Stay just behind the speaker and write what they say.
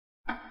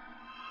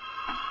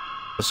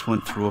us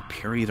went through a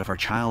period of our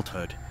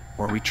childhood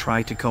where we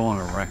tried to go on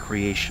a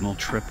recreational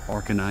trip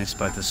organized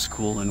by the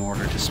school in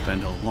order to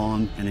spend a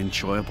long and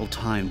enjoyable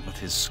time with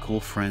his school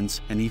friends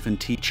and even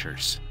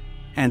teachers.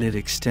 And it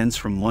extends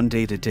from one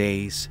day to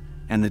days,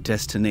 and the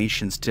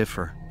destinations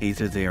differ.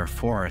 Either they are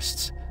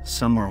forests,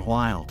 some are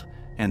wild,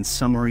 and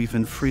some are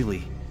even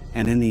freely,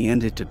 and in the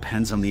end it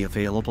depends on the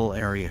available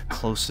area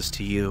closest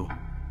to you.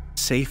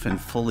 Safe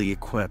and fully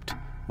equipped,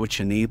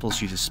 which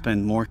enables you to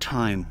spend more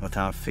time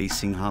without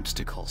facing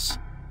obstacles.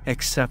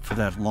 Except for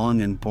that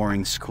long and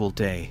boring school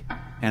day,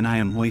 and I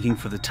am waiting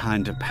for the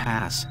time to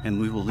pass and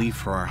we will leave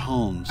for our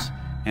homes,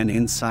 and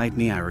inside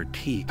me I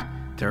repeat,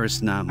 there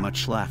is not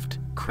much left,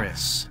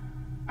 Chris.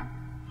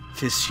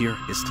 This year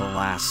is the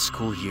last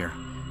school year,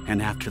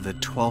 and after the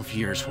 12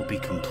 years will be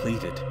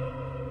completed.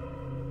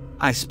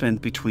 I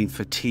spent between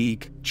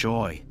fatigue,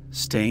 joy,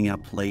 staying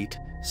up late,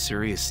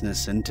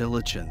 seriousness and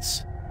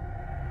diligence.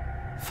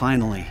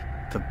 Finally,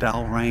 the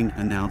bell rang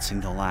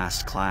announcing the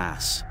last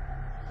class.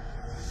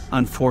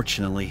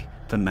 Unfortunately,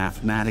 the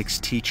mathematics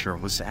teacher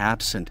was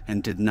absent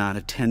and did not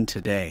attend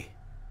today.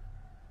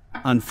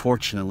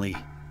 Unfortunately,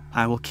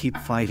 I will keep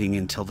fighting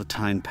until the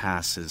time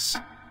passes.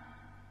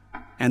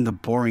 And the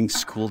boring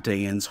school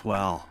day ends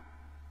well.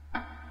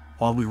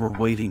 While we were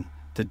waiting,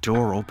 the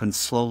door opened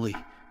slowly,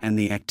 and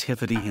the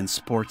activity and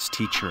sports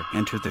teacher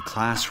entered the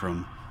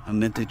classroom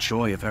amid the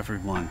joy of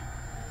everyone.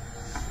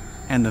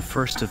 And the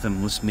first of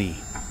them was me,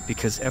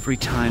 because every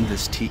time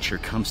this teacher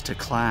comes to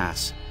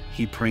class,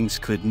 he brings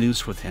good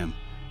news with him,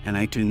 and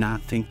I do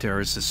not think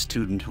there is a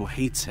student who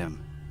hates him.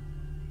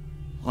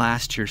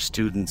 Last year's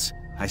students,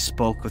 I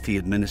spoke with the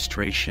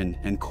administration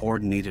and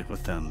coordinated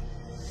with them.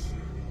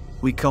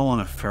 We go on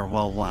a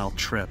farewell wild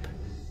trip,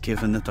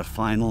 given that the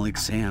final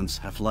exams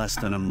have less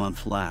than a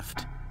month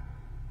left.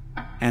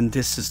 And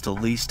this is the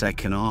least I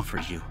can offer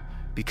you,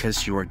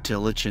 because you are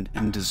diligent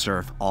and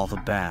deserve all the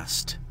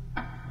best.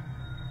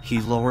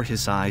 He lowered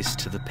his eyes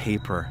to the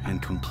paper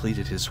and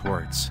completed his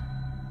words.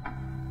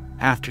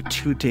 After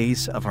 2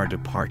 days of our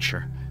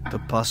departure, the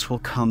bus will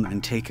come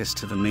and take us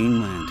to the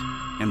mainland,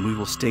 and we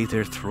will stay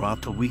there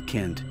throughout the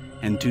weekend,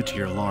 and due to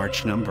your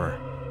large number,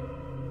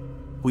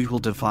 we will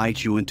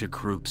divide you into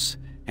groups,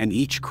 and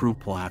each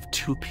group will have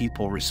 2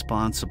 people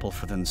responsible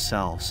for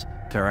themselves,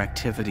 their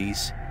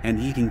activities, and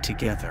eating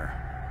together.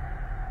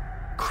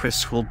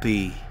 Chris will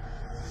be.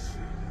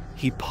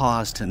 He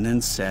paused and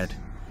then said,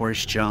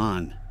 "Where's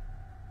John?"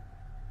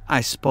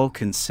 I spoke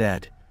and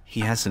said,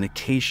 "He has an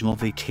occasional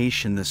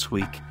vacation this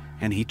week,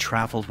 and he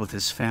traveled with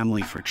his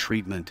family for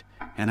treatment,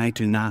 and I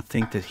do not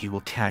think that he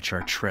will catch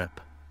our trip."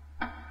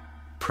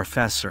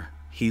 "Professor,"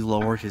 he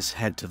lowered his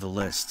head to the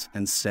list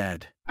and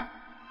said,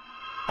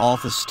 "All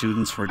the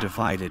students were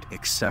divided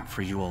except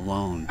for you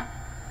alone.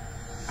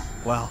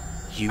 Well,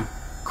 you,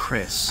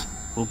 Chris,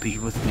 will be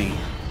with me."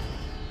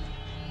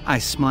 I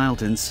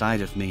smiled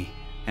inside of me,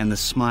 and the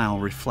smile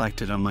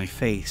reflected on my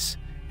face,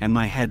 and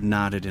my head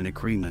nodded in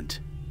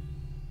agreement.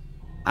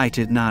 I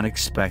did not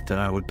expect that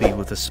I would be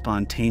with a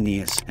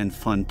spontaneous and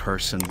fun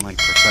person like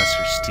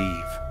Professor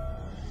Steve.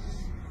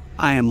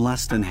 I am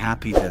less than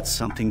happy that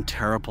something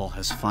terrible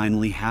has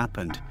finally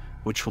happened,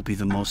 which will be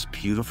the most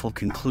beautiful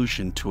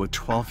conclusion to a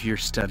 12-year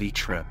study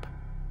trip.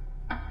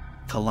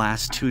 The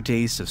last 2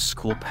 days of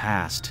school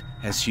passed,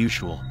 as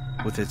usual,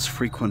 with its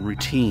frequent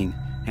routine,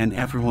 and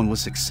everyone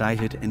was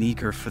excited and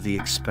eager for the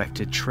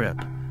expected trip,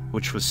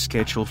 which was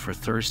scheduled for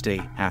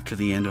Thursday after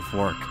the end of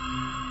work.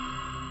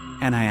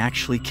 And I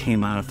actually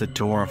came out of the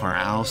door of our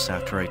house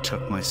after I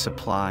took my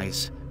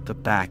supplies, the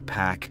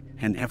backpack,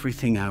 and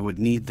everything I would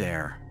need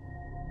there.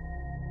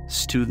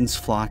 Students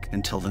flock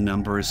until the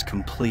number is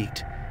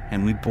complete,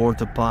 and we board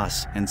the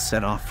bus and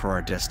set off for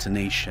our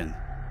destination.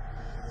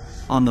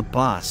 On the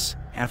bus,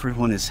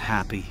 everyone is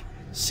happy,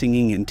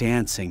 singing and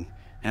dancing,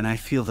 and I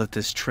feel that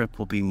this trip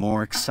will be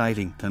more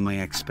exciting than my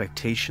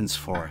expectations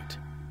for it.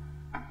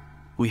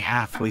 We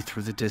halfway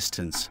through the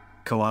distance,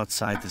 go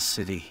outside the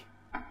city,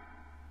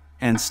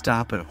 and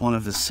stop at one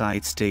of the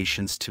side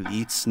stations to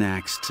eat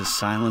snacks to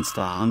silence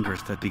the hunger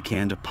that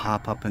began to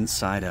pop up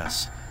inside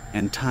us,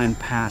 and time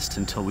passed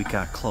until we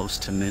got close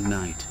to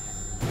midnight.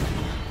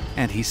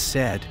 And he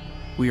said,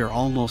 "We are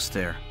almost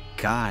there,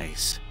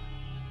 guys."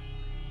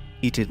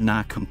 He did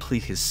not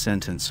complete his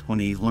sentence when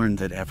he learned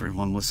that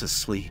everyone was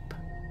asleep.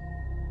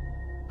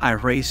 I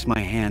raised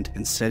my hand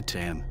and said to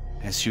him,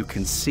 "As you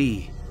can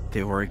see,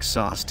 they were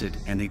exhausted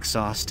and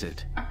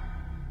exhausted."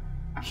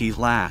 He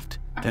laughed,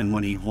 then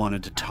when he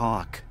wanted to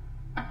talk,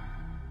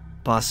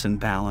 bus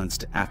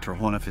unbalanced after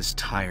one of his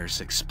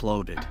tires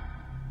exploded.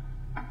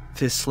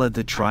 This led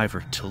the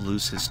driver to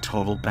lose his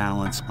total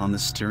balance on the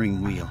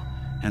steering wheel,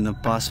 and the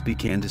bus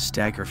began to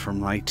stagger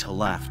from right to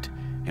left,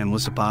 and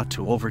was about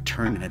to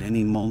overturn at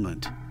any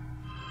moment.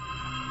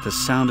 The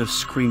sound of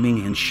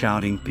screaming and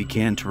shouting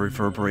began to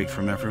reverberate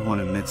from everyone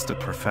amidst the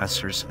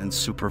professors and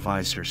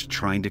supervisors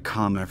trying to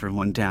calm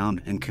everyone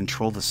down and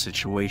control the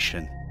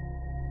situation.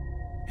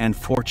 And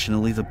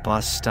fortunately, the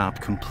bus stopped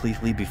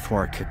completely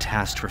before a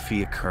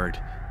catastrophe occurred.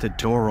 The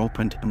door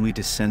opened and we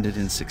descended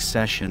in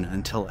succession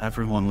until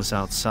everyone was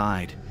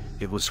outside,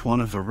 It was one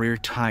of the rear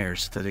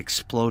tires that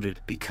exploded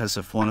because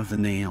of one of the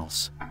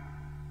nails.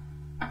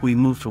 We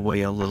moved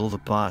away a little the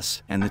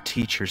bus, and the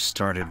teachers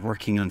started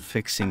working on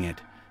fixing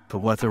it. The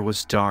weather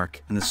was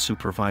dark, and the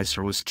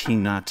supervisor was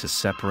keen not to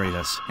separate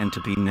us and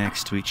to be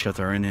next to each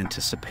other in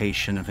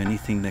anticipation of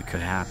anything that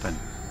could happen.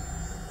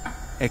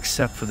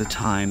 Except for the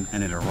time,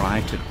 and it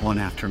arrived at 1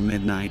 after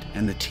midnight,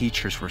 and the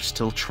teachers were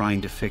still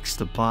trying to fix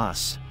the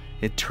bus.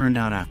 It turned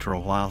out after a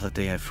while that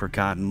they had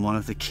forgotten one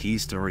of the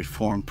keys. The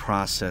reform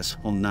process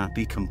will not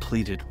be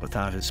completed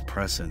without his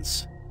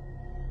presence.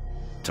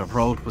 The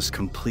road was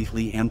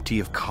completely empty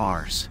of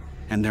cars,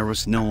 and there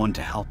was no one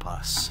to help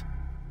us.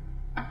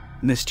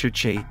 Mr.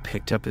 J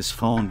picked up his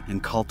phone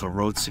and called the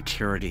road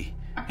security,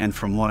 and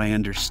from what I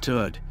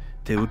understood,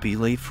 they would be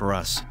late for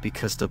us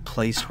because the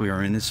place we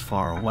are in is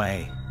far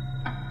away.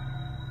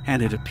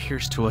 And it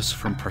appears to us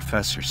from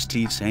Professor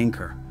Steve's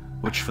anger,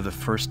 which for the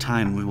first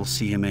time we will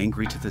see him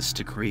angry to this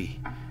degree,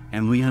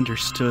 and we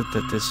understood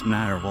that this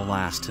matter will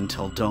last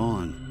until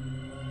dawn.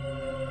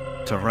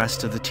 The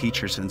rest of the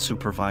teachers and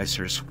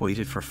supervisors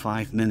waited for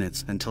 5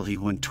 minutes until he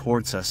went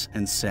towards us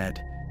and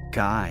said,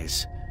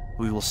 "Guys,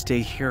 we will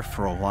stay here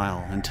for a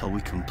while until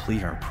we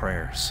complete our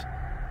prayers.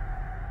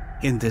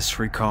 In this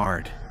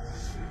regard,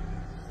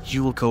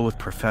 you will go with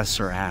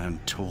Professor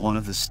Adam to one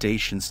of the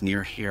stations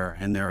near here,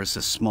 and there is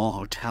a small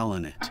hotel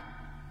in it.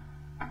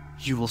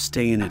 You will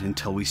stay in it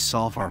until we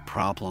solve our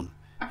problem,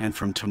 and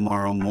from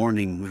tomorrow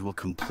morning we will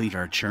complete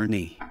our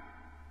journey."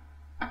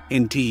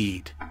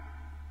 Indeed.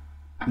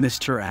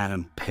 Mr.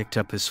 Adam picked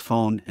up his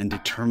phone and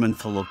determined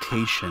the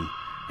location,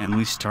 and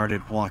we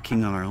started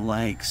walking on our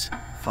legs,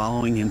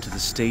 following him to the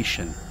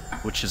station,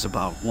 which is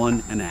about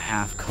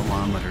 1.5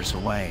 kilometers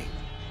away.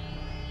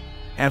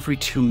 Every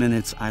 2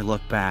 minutes I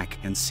look back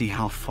and see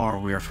how far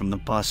we are from the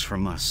bus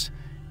from us,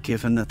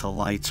 given that the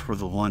lights were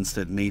the ones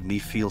that made me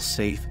feel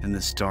safe in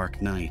this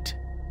dark night.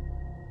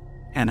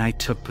 And I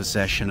took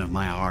possession of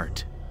my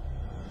heart.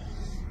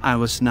 I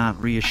was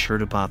not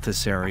reassured about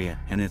this area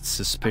and its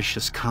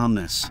suspicious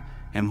calmness,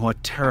 and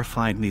what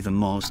terrified me the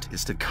most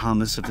is the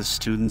calmness of the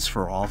students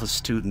for all the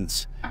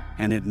students,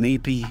 and it may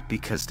be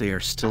because they are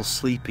still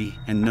sleepy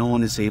and no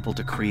one is able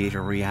to create a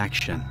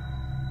reaction.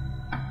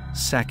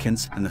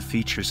 Seconds, and the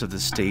features of the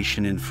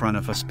station in front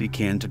of us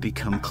began to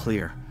become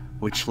clear,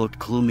 which looked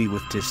gloomy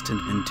with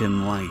distant and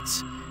dim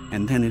lights,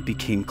 and then it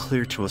became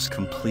clear to us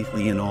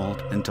completely an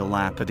old and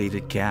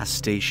dilapidated gas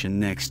station.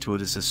 Next to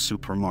it is a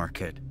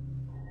supermarket.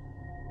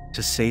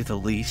 To say the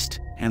least,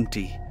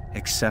 empty,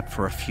 except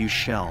for a few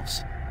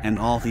shelves, and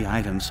all the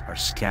items are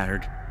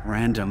scattered,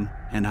 random,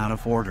 and out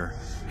of order,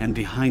 and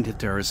behind it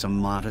there is a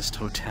modest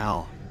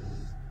hotel.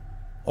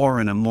 Or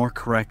in a more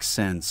correct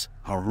sense,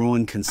 a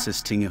ruin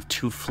consisting of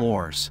 2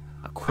 floors.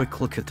 A quick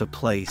look at the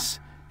place,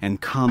 and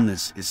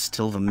calmness is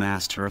still the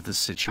master of the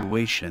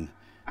situation,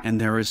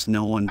 and there is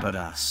no one but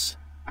us.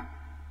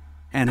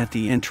 And at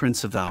the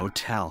entrance of the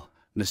hotel,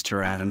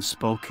 Mr. Adams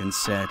spoke and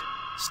said,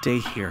 "Stay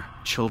here,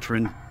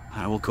 children.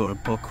 I will go to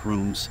book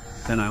rooms,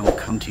 then I will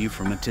come to you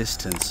from a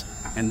distance,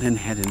 and then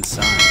head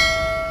inside."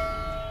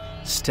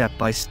 Step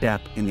by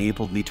step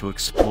enabled me to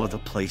explore the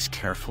place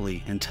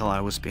carefully until I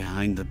was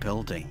behind the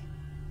building.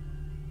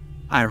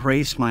 I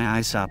raised my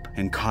eyes up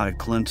and caught a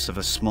glimpse of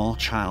a small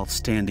child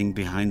standing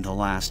behind the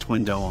last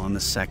window on the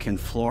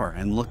 2nd floor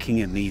and looking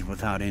at me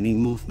without any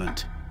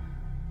movement.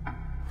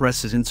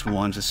 Residents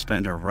want to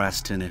spend a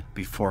rest in it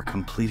before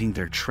completing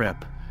their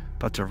trip,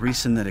 but the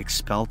reason that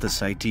expelled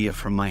this idea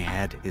from my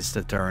head is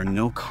that there are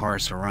no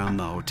cars around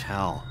the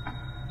hotel.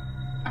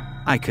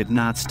 I could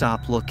not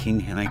stop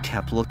looking, and I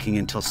kept looking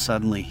until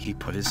suddenly he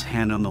put his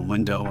hand on the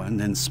window and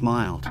then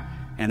smiled,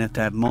 and at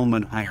that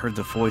moment I heard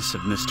the voice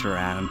of Mr.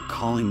 Adam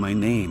calling my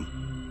name.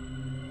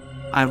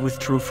 I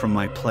withdrew from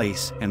my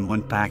place and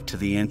went back to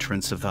the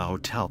entrance of the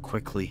hotel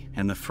quickly,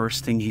 and the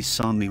first thing he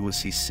saw me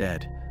was he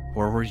said,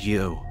 "Where were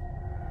you?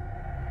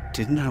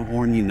 Didn't I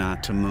warn you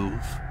not to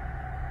move?"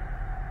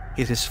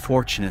 It is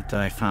fortunate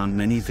that I found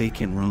many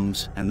vacant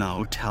rooms and the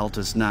hotel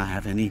does not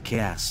have any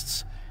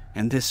guests,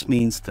 and this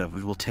means that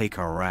we will take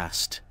our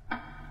rest.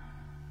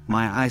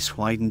 My eyes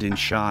widened in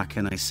shock,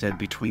 and I said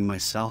between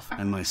myself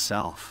and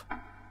myself,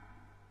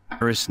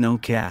 "There is no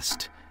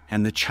guest,"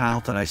 and the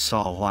child that I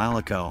saw a while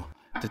ago.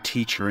 The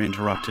teacher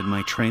interrupted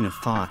my train of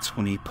thoughts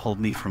when he pulled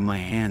me from my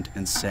hand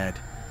and said,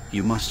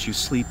 "You must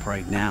sleep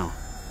right now.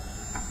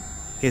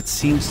 It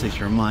seems that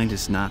your mind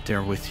is not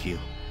there with you,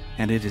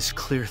 and it is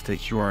clear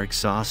that you are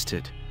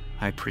exhausted."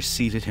 I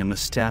preceded him a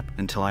step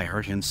until I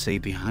heard him say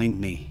behind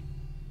me,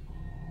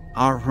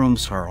 "Our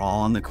rooms are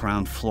all on the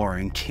ground floor,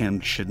 and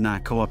Kim should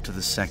not go up to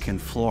the 2nd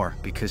floor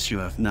because you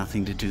have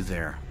nothing to do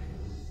there."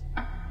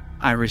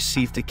 I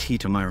received the key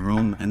to my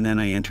room, and then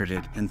I entered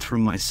it and threw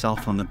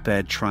myself on the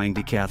bed, trying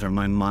to gather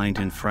my mind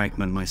and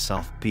fragment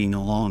myself, being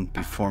alone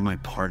before my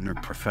partner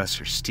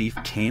Professor Steve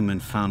came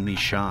and found me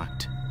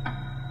shocked.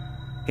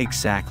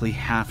 Exactly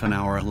half an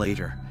hour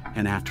later,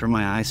 and after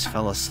my eyes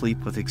fell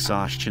asleep with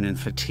exhaustion and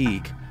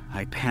fatigue,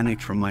 I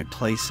panicked from my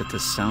place at the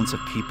sounds of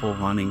people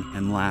running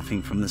and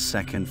laughing from the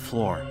 2nd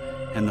floor,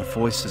 and the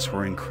voices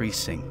were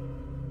increasing.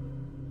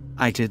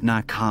 I did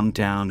not calm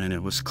down, and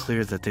it was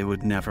clear that they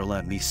would never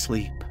let me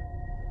sleep.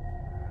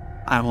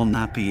 I will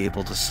not be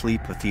able to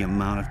sleep with the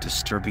amount of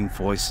disturbing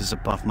voices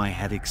above my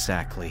head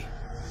exactly.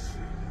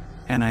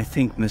 And I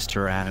think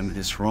Mr. Adam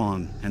is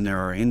wrong, and there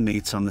are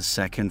inmates on the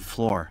second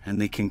floor,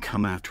 and they can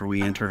come after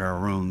we entered our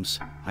rooms.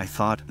 I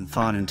thought and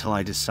thought until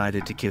I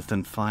decided to give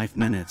them 5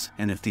 minutes,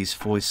 and if these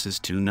voices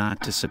do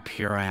not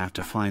disappear, I have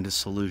to find a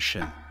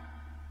solution.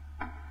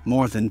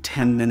 More than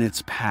 10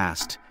 minutes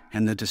passed,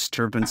 and the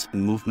disturbance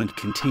and movement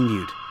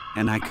continued,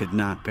 and I could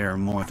not bear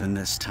more than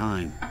this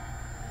time.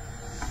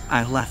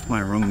 I left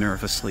my room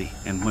nervously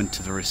and went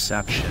to the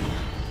reception.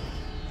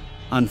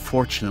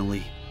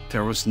 Unfortunately,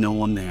 there was no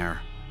one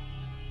there.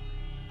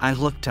 I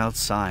looked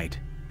outside,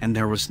 and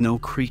there was no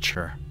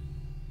creature.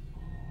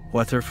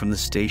 Whether from the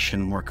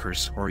station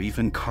workers or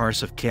even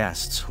cars of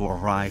guests who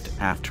arrived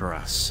after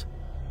us.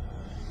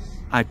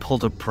 I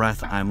pulled a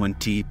breath, I went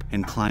deep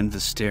and climbed the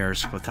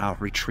stairs without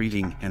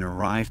retreating and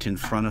arrived in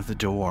front of the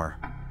door.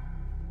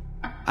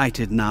 I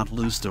did not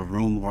lose the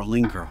room or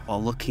linger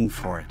while looking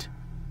for it,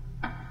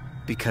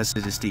 because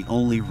it is the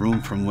only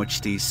room from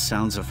which these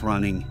sounds of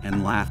running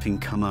and laughing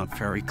come out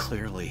very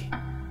clearly.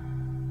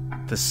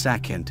 The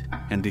second,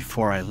 and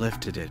before I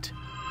lifted it,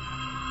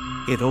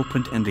 it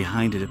opened, and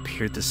behind it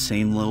appeared the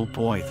same little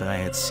boy that I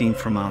had seen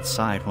from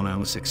outside when I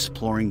was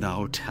exploring the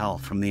hotel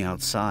from the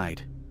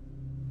outside.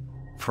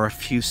 For a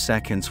few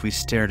seconds we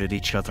stared at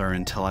each other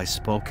until I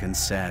spoke and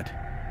said,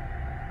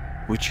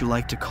 "Would you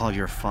like to call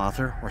your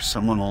father or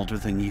someone older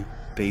than you,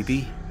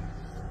 baby?"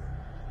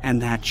 And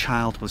that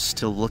child was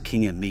still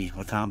looking at me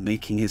without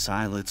making his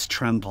eyelids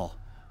tremble.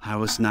 I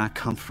was not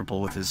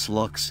comfortable with his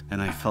looks,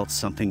 and I felt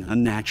something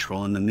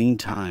unnatural in the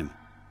meantime.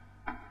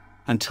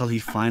 Until he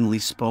finally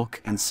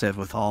spoke and said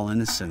with all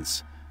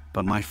innocence,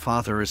 "But my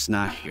father is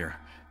not here.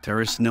 There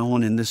is no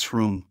one in this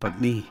room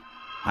but me."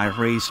 I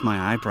raised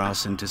my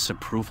eyebrows in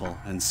disapproval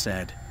and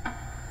said,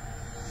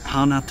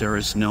 "How not? There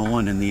is no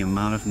one, and the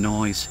amount of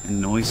noise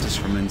and noises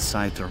from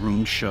inside the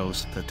room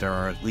shows that there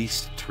are at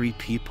least 3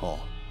 people.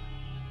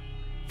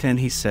 Then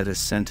he said a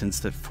sentence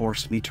that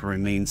forced me to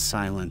remain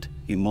silent,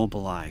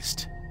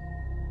 immobilized.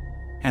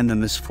 And the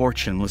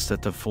misfortune was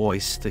that the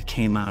voice that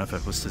came out of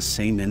it was the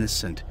same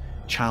innocent,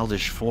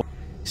 childish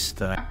voice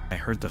that I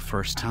heard the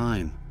first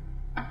time.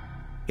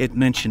 It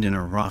mentioned in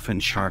a rough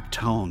and sharp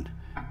tone,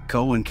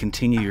 "Go and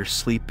continue your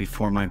sleep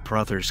before my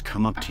brothers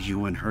come up to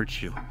you and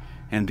hurt you."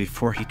 And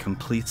before he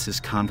completes his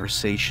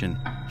conversation,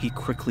 he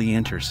quickly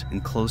enters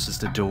and closes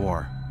the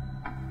door.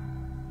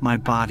 My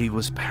body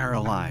was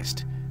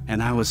paralyzed,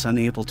 and I was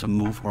unable to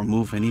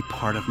move any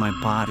part of my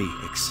body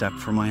except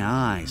for my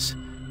eyes,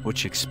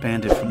 which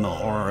expanded from the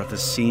horror of the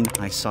scene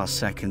I saw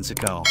seconds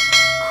ago.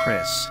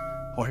 "Chris,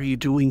 what are you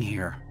doing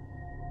here?"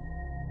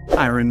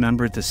 I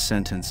remembered the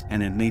sentence,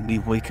 and it made me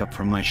wake up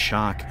from my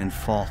shock and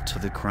fall to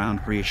the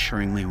ground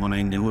reassuringly when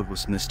I knew it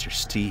was Mr.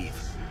 Steve.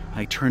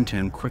 I turned to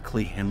him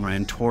quickly and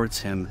ran towards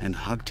him and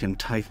hugged him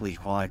tightly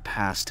while I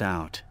passed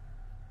out.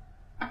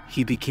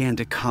 He began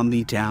to calm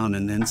me down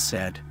and then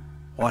said,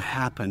 "What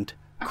happened,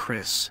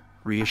 Chris?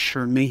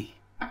 Reassure me."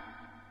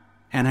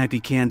 And I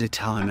began to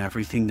tell him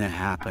everything that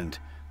happened,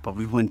 but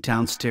we went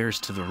downstairs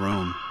to the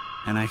room,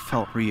 and I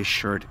felt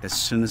reassured as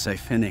soon as I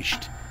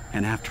finished,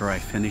 and after I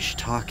finished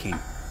talking.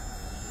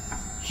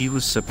 He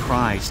was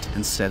surprised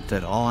and said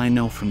that all I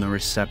know from the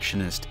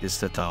receptionist is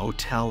that the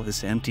hotel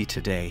is empty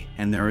today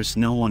and there is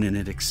no one in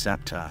it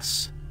except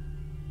us.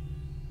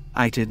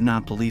 I did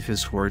not believe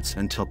his words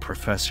until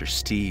Professor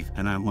Steve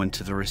and I went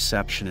to the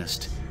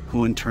receptionist,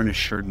 who in turn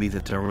assured me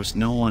that there was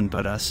no one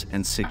but us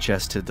and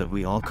suggested that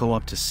we all go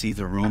up to see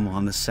the room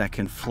on the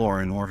second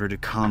floor in order to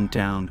calm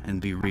down and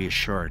be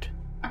reassured.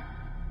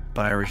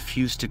 But I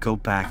refused to go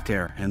back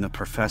there, and the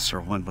professor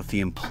went with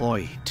the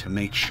employee to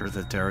make sure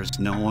that there is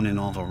no one in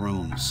all the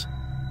rooms.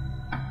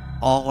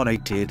 All what I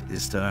did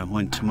is that I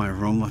went to my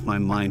room with my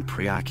mind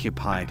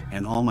preoccupied,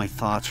 and all my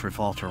thoughts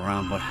revolved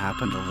around what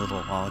happened a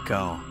little while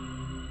ago.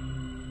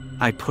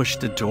 I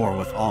pushed the door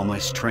with all my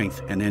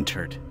strength and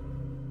entered.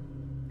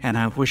 And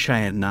I wish I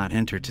had not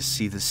entered to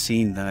see the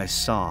scene that I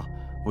saw,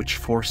 which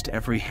forced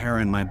every hair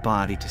in my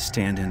body to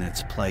stand in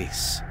its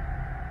place.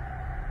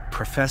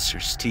 "Professor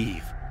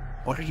Steve,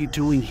 what are you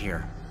doing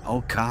here?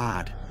 Oh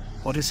God,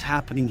 what is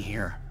happening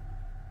here?"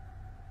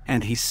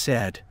 And he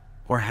said,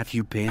 "Where have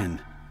you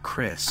been,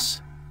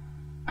 Chris?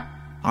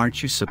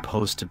 Aren't you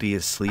supposed to be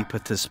asleep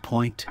at this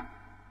point?"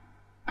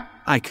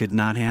 I could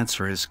not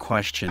answer his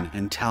question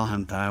and tell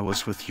him that I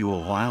was with you a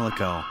while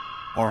ago,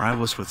 or I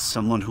was with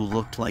someone who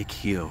looked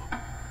like you.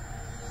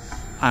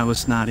 I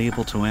was not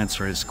able to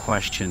answer his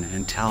question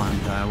and tell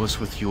him that I was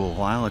with you a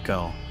while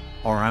ago,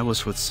 or I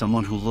was with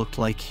someone who looked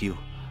like you,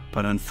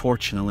 but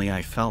unfortunately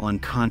I fell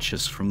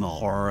unconscious from the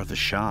horror of the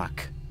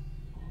shock.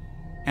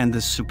 And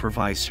the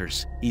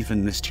supervisors,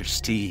 even Mr.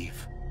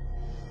 Steve,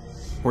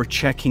 were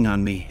checking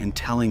on me and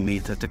telling me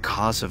that the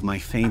cause of my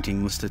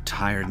fainting was the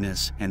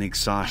tiredness and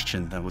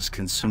exhaustion that was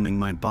consuming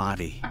my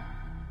body.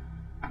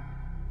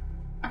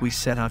 We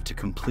set out to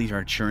complete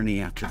our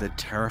journey after the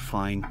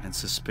terrifying and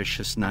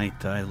suspicious night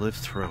that I lived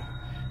through,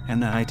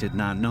 and that I did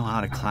not know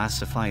how to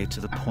classify it, to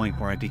the point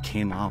where I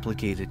became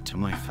obligated to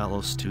my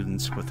fellow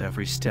students with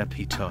every step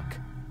he took.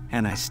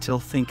 And I still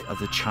think of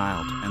the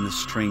child and the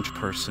strange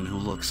person who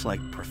looks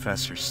like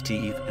Professor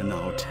Steve in the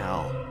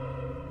hotel.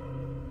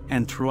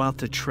 And throughout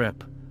the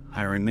trip,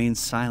 I remained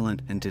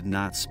silent and did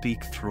not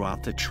speak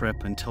throughout the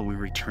trip until we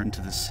returned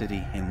to the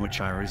city in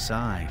which I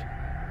reside.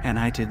 And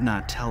I did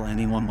not tell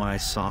anyone what I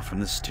saw from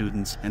the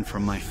students and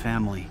from my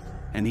family.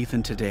 And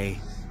even today,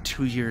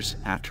 2 years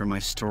after my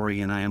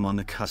story and I am on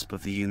the cusp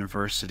of the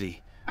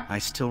university, I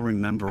still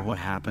remember what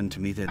happened to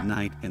me that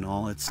night in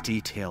all its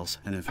details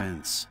and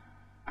events.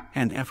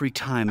 And every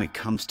time it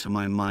comes to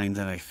my mind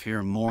that I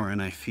fear more,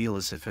 and I feel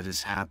as if it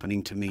is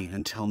happening to me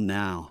until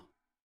now.